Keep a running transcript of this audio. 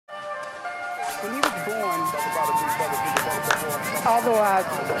When he was born, although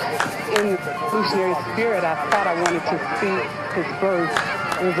in evolutionary spirit, I thought I wanted to see his birth.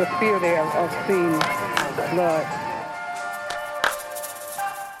 There was a fear there of seeing blood.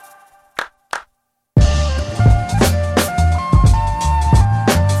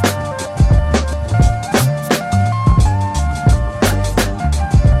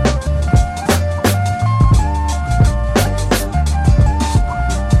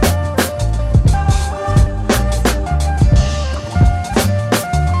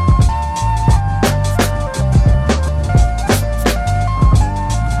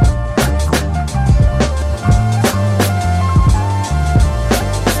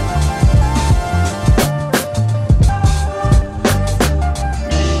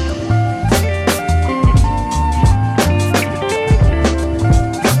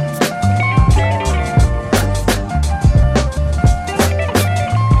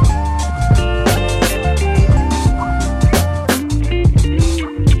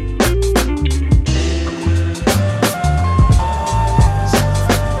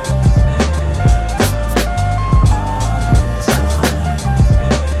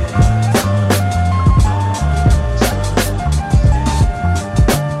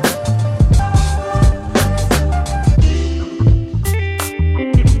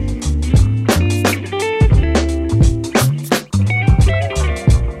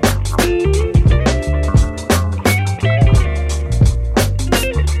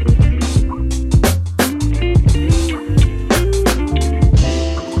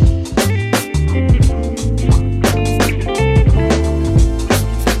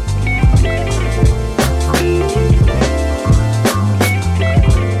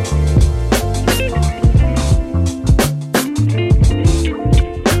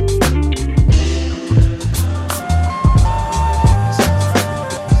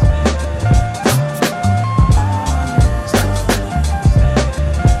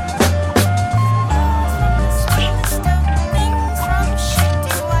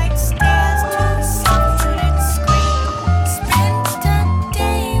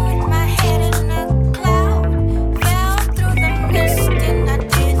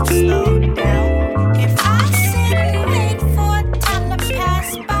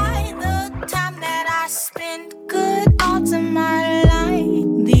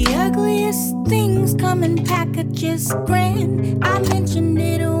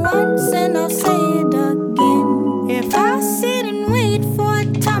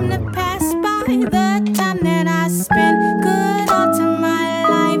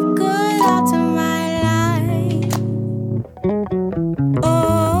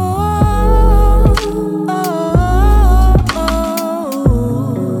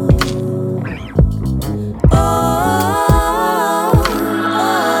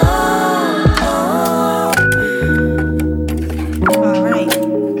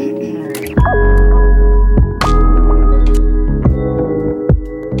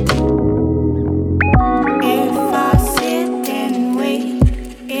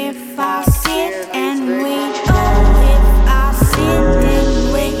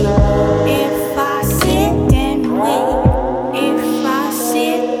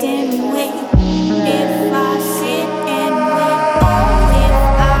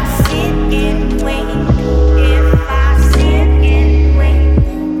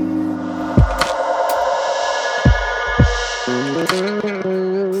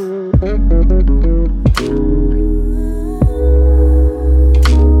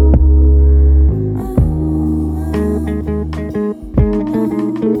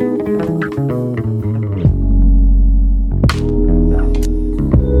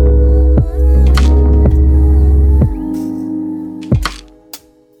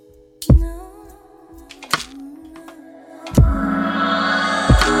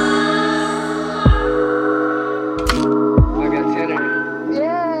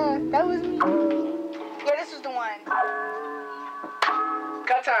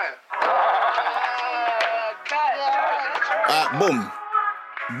 Boom.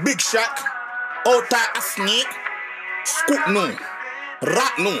 Big Shack. Ota Asni. Scoop no.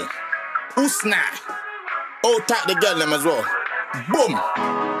 Rat no. Usna. Ota the girl them as well. Boom.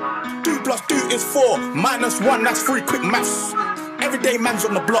 2 + 2 is 4. -1, that's 3. Quick maths. Everyday man's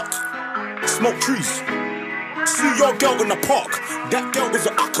on the block. Smoke trees. See your girl in the park. That girl is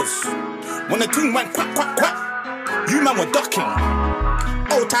a uckers. When the team went quack, quack, quack, you man were ducking.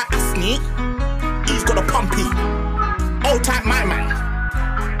 Ota Asni. He's got a pumpy. Old type my man.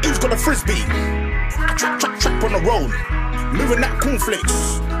 He's got a frisbee. I trap on the road. Moving that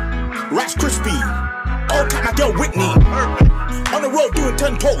cornflakes. Rice crispy. Old type my girl Whitney. On the road doing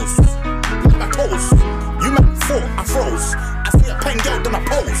 10 toes. my toes. You man thought I froze. I see a pen girl, then I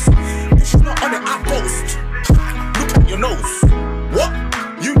pose. If she's not on it, I boast. Look at your nose. What?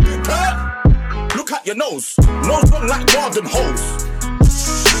 You did her? Look at your nose. Nose long like garden hose.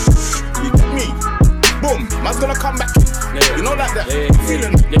 You get me? Boom, man's gonna come back. Yeah. You know like that? Yeah.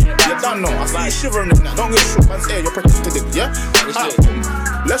 Feeling it. Yeah. You don't know. I see you shivering in that. Don't get shook, man's here. You're protected it, yeah? Boom.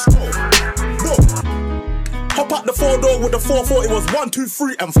 Let's go. Boom. Hop out the 4-door with the 440. It was 1, 2,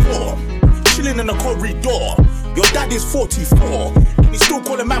 3, and 4. Chilling in the corridor. Your daddy's 44. And he's still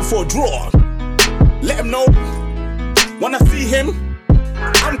calling man for a draw. Let him know. When I see him,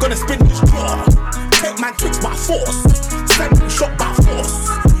 I'm gonna spin his jaw. Take man tricks by force. Send him shot by force.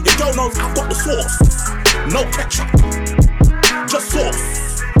 Your girl knows I've got the sauce. No ketchup, just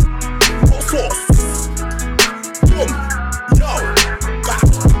sauce. No sauce. Boom, yo, God.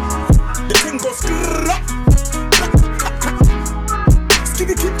 The thing goes up.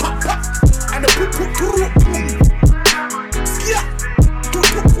 Skitty pop pop. And the boom boom boom boom. Skia. Boom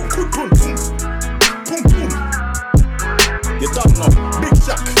boom boom boom boom. Boom boom. You don't know, Big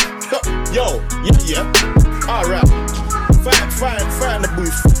Jack. Yo, yeah. Alright. Fire in the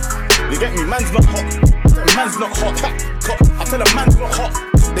booth. You get me? Man's not hot. Man's not hot. I tell him man's not hot.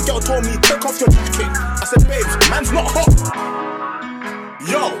 The girl told me take off your jacket. I said babes, man's not hot.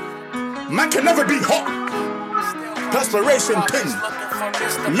 Yo, man can never be hot. Perspiration pin.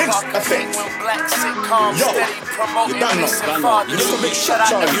 Links effect. Yo, you don't know. You look a bit shut,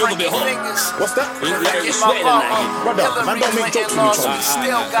 Charlie. You look a bit hot. What's that? You're sweating like brother, man don't make jokes with each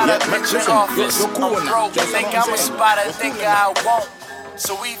other. Yeah, listen, you're cool now. Think I'm a spotter, think I won't.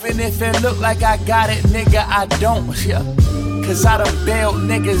 So even if it look like I got it, nigga, I don't, yeah. Cause I done bailed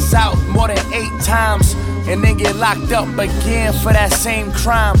niggas out more than 8 times and then get locked up again for that same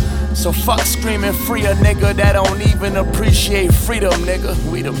crime. So fuck screaming free a nigga that don't even appreciate freedom, nigga.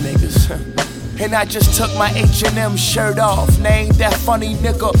 We them niggas. And I just took my H&M shirt off. Now ain't that funny,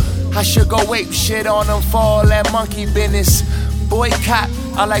 nigga? I should go ape shit on them for all that monkey business. Boycott,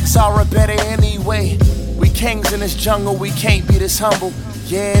 I like Zara better anyway. We kings in this jungle, we can't be this humble.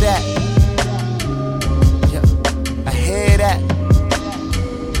 Yeah, that. Yeah, I hear that.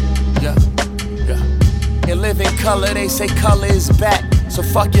 Yeah. In living color, they say color is back. So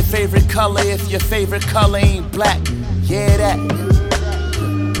fuck your favorite color if your favorite color ain't black. Yeah, that.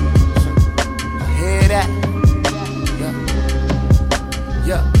 I hear that.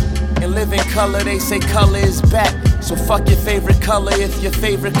 Yeah. In living color, they say color is back. So fuck your favorite color if your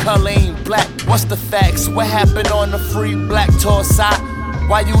favorite color ain't black. What's the facts? What happened on the free black tour side?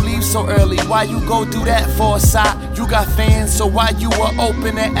 Why you leave so early? Why you go do that for a side? You got fans, so why you were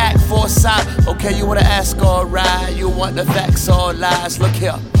open and act for a side? Okay, you wanna ask, alright. You want the facts or lies? Look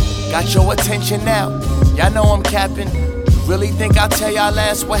here, got your attention now. Y'all know I'm capping. Really think I'll tell y'all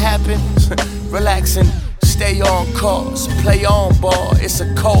last what happened? Relaxing. Stay on course, play on ball. It's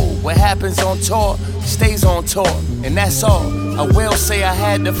a code. What happens on tour stays on tour, and that's all. I will say I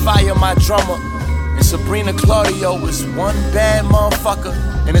had to fire my drummer, and Sabrina Claudio was one bad motherfucker.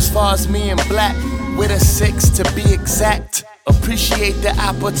 And as far as me and Black, with a 6 to be exact. Appreciate the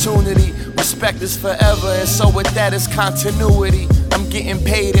opportunity. Respect is forever, and so with that is continuity. I'm getting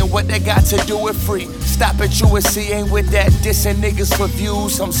paid, and what they got to do with free. Stop at USC, ain't with that dissing niggas for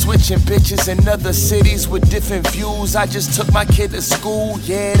views. I'm switching bitches in other cities with different views. I just took my kid to school,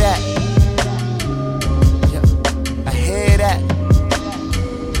 yeah that. Yeah, I hear that.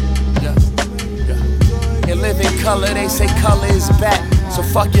 Yeah. In living color, they say color is back. So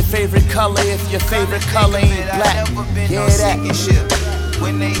fuck your favorite color if your favorite color ain't black. Yeah that.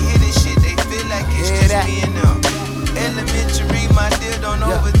 When they hear this shit, they feel like it's just being them. Elementary, my dear, don't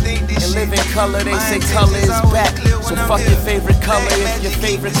overthink this shit. In living color, they say color is back. So fuck your favorite color if your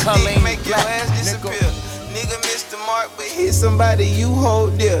favorite color ain't black. Nigga missed the mark, but hit somebody you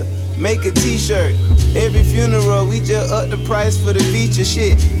hold dear. Make a t-shirt. Every funeral, we just up the price for the feature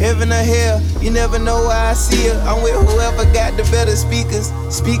shit. Heaven or hell, you never know why I see her. I'm with whoever got the better speakers.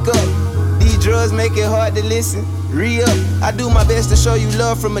 Speak up. These drugs make it hard to listen. Re-up. I do my best to show you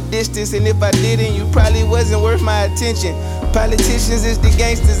love from a distance, and if I didn't, you probably wasn't worth my attention. Politicians is the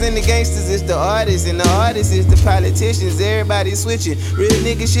gangsters, and the gangsters is the artists, and the artists is the politicians. Everybody switching. Real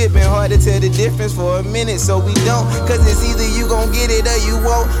nigga shit been hard to tell the difference for a minute, so we don't. Cause it's either you gon' get it or you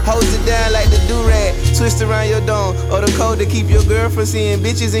won't. Hold it down like the do-rag, twist around your dome, or the code to keep your girl from seeing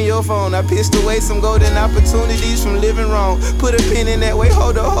bitches in your phone. I pissed away some golden opportunities from living wrong. Put a pin in that way,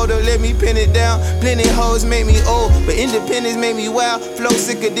 hold up, let me pin it down. Plenty hoes make me old, but independence made me wild. Flow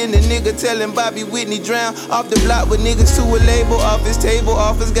sicker than the nigga telling Bobby Whitney drown. Off the block with niggas to a label, office table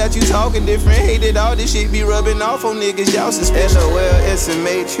offers got you talking different. Hated all this shit be rubbing off on niggas, y'all suspicious. LOL,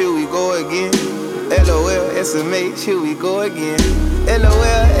 SMH, here we go again. LOL, SMH, here we go again.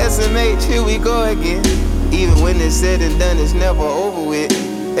 LOL, SMH, here we go again. Even when it's said and done, it's never over with.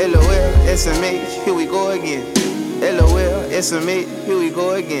 LOL, SMH, here we go again. LOL, SMH, here we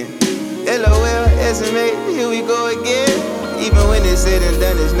go again. LOL, SMH, here we go again. Even when it's said and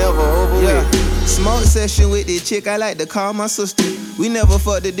done, it's never over with. Smoke session with this chick, I like to call my sister. We never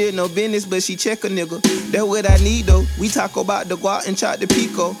fucked or did no business, but she check a nigga. That's what I need though. We talk about the guap and chop the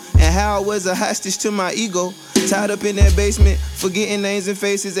pico, and how I was a hostage to my ego. Tied up in that basement, forgetting names and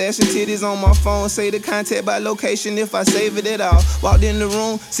faces, asking titties on my phone, say the contact by location if I save it at all. Walked in the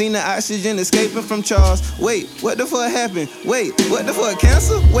room, seen the oxygen escaping from Charles. Wait, what the fuck happened? Wait, what the fuck,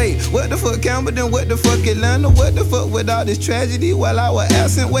 cancer? Wait, what the fuck, Camden? What the fuck, Atlanta? What the fuck with all this tragedy while I was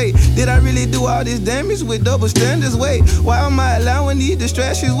absent? Wait, did I really do all this damage with double standards? Wait, why am I allowing these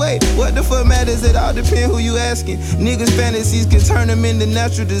distractions? Wait, what the fuck matters? It all depends who you asking. Niggas' fantasies can turn them into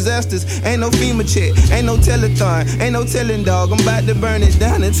natural disasters. Ain't no FEMA check, ain't no telethon, ain't no telling dog. I'm about to burn it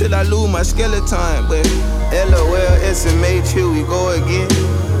down until I lose my skeleton. But LOL, SMH, here we go again.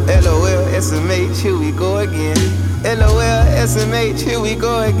 LOL, SMH, here we go again. LOL, SMH, here we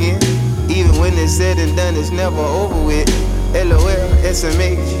go again. Even when it's said and done, it's never over with. LOL,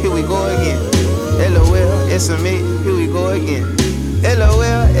 SMH, here we go again. LOL, SMH, here we go again.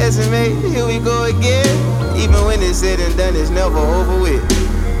 LOL, SMH, here we go again. Even when it's said and done, it's never over with.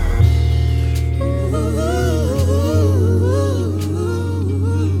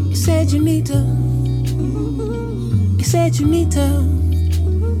 You said you need to. You said you need to.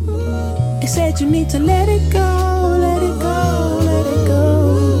 You said you need to let it go, let it go, let it go.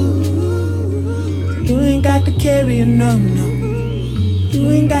 You ain't got to carry it, no, no. You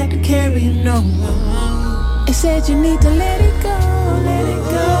ain't got to carry it, no, no. You said you need to let it go, let it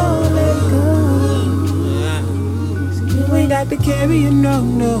go, let it go. So you ain't got to carry it, no,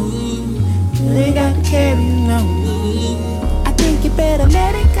 no. You ain't got to carry it, no, no. I think you better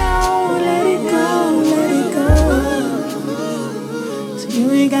let it go, let it go, let it go. So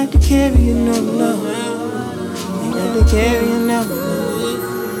you ain't got to carry it, no, no. You ain't got to carry it, no, no.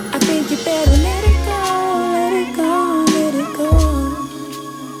 I think you better let it go, let it go, let it go.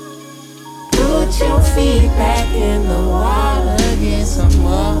 Put your feet back in the water, get some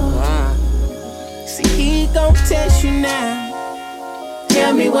more. See, he gon' test you now.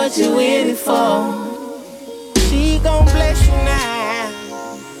 Tell me what you in it for. She gon' bless you now.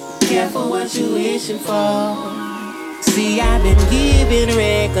 Careful what you wishing for. See, I've been given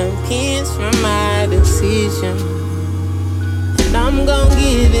recompense from my decision, and I'm gon'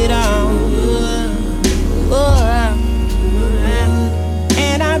 give it all.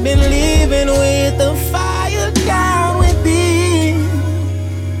 And I've been living with the fire down within,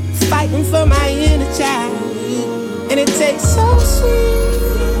 fighting for my inner child, and it takes so sweet.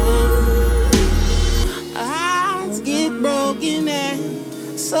 Hearts get broken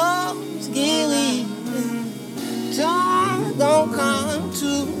and souls get weak. Joy gon' come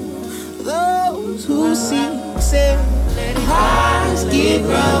to those who seek. Say, hearts get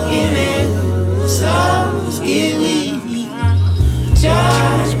broken and souls get weak. Joy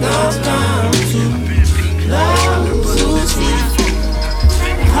gon' come to those who seek.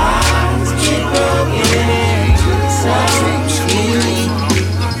 Hearts get broken and souls get weak.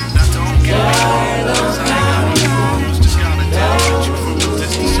 Joy gon' come to those who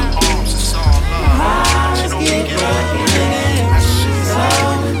seek. Hearts get broken and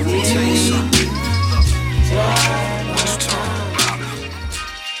souls get weak.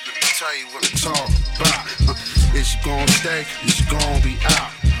 Tell you what I'm talking about. Is you gon' stay? Is you gon' be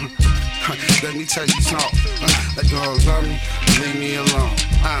out? Let me tell you something. Like you gon' love me, leave me alone.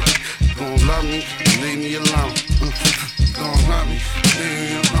 You gon' love me, leave me alone. You gon' love me, leave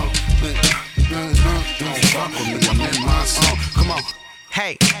me alone. Don't fuck with me, I'm in my zone. Come on.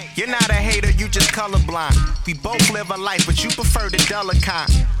 Hey, you're not a hater, you just colorblind. We both live a life, but you prefer the duller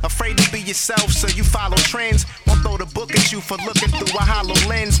kind. Afraid to be yourself, so you follow trends. Won't throw the book at you for looking through a hollow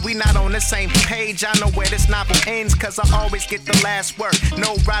lens. We not on the same page, I know where this novel ends, cause I always get the last word.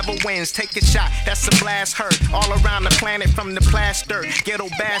 No rival wins, take a shot, that's a blast heard. All around the planet from the plaster. Ghetto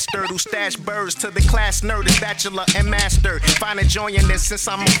bastard who stash birds to the class nerd is bachelor and master. Find a joy in this since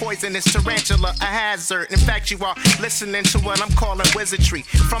I'm a poisonous tarantula, a hazard. In fact, you are listening to what I'm calling wizardry.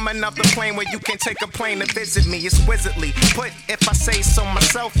 From another plane where you can take a plane to visit me exquisitely. Put if I say so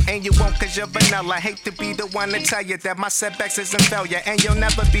myself, and you won't cause you're vanilla. Hate to be the one to tell you that my setbacks isn't failure, and you'll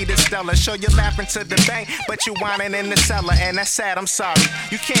never be this stellar. Sure, you're laughing to the bank, but you whining in the cellar, and that's sad, I'm sorry.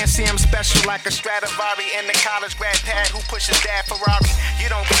 You can't see I'm special like a Stradivari in the college grad pad who pushes dad Ferrari. You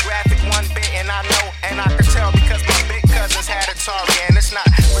don't be graphic one bit, and I know, and I can tell because my big cousins had Atari, and it's not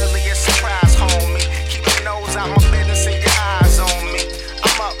really a surprise, homie. Keep your nose out my business and your eyes on me.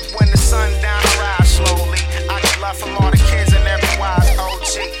 I'm up when the sun down, I rise slowly. I get love from all the kids and every wise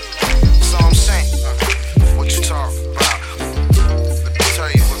OG. So I'm saying, what you talking about? Let me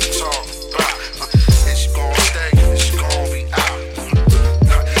tell you what you talking about. Is she gon' stay? Is she gon' be out?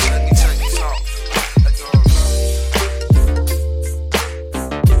 Let me tell you something.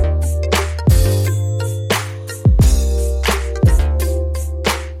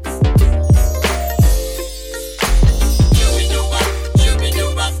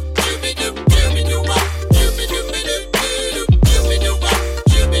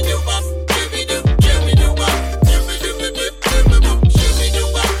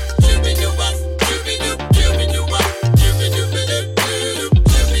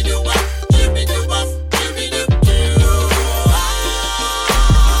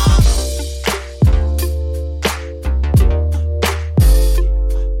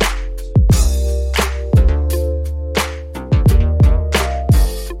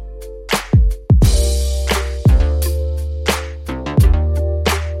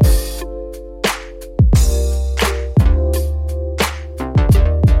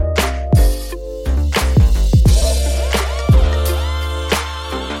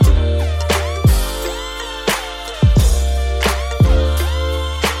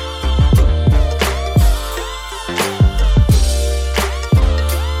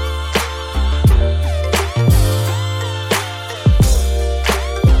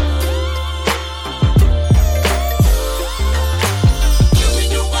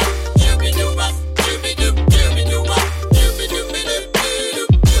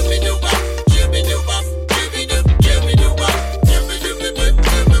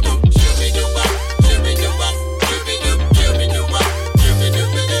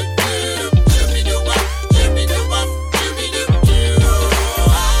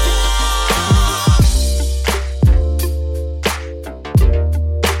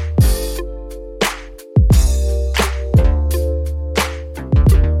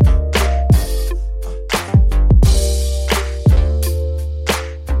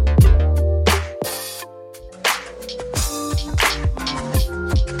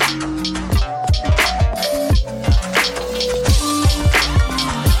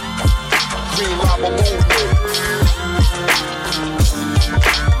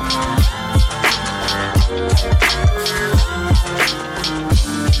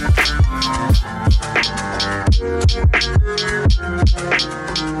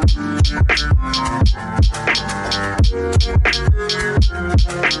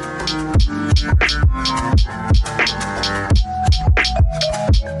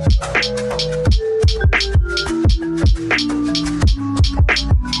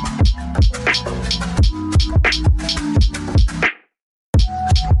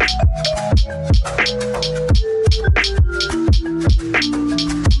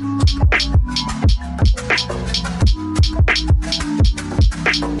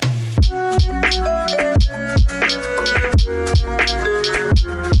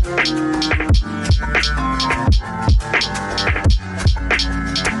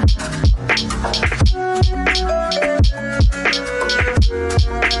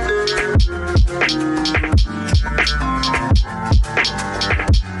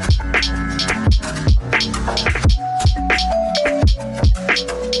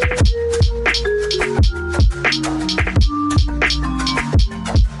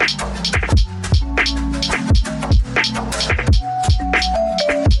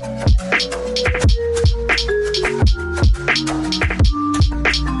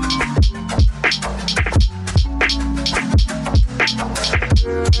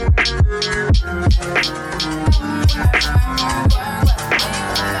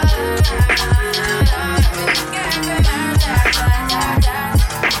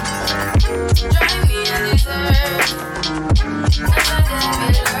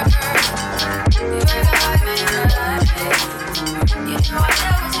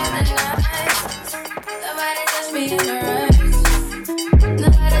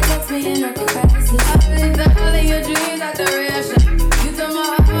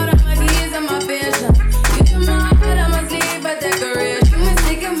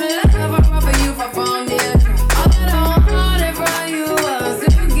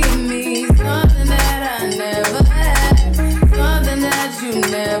 you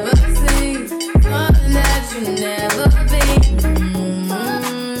never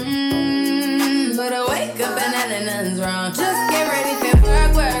nothing's wrong. Just get ready for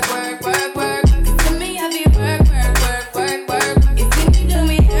work, work, work, work, work. 'Cause to me, I be work, work, work, work, work. You see me do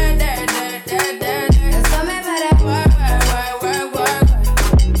me dirt, dirt, dirt, dirt, dirt. There's something about that work, work, work, work, work.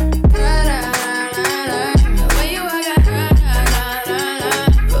 La, la, la, la, la. The way you walk, la, la, la, la, la.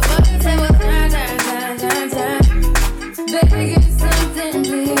 Before the table, turn, turn, turn, turn, turn. Baby, give me something,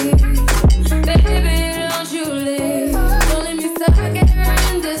 please. Baby, don't you leave. Don't let me stuck here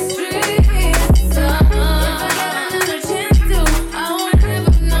in the streets. So, if I get another chance to, I won't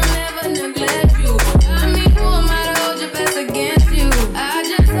never, no, never neglect you. I mean, who am I to hold your best against you? I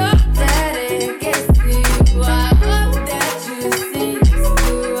just hope that it gets to you. I hope that you see it's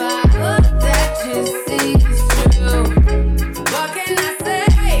true. I hope that you see it's true. What can I say?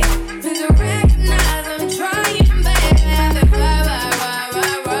 Please recognize I'm trying, baby. After work, work, work,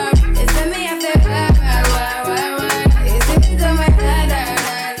 work, work. It's in me after work, work, work, work, work. You see me do my da, da,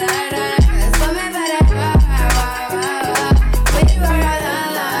 da, da, da. There's something about that work, work, work, work. When you work, la,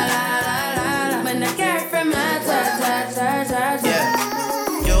 la, la, la, la. When I carry from my touch, touch, touch, touch. Yeah,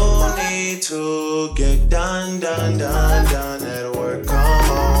 you need to get done, done, done, done at work. Come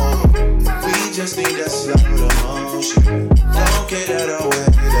on, we just need to slow the motion. Don't get out of way.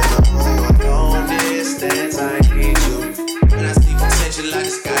 Long distance, I need you. When I see potential, I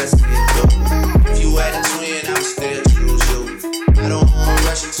just gotta see it through. If you had a twin, I would still choose you. I don't wanna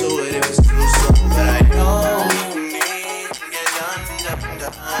rush into it if it's too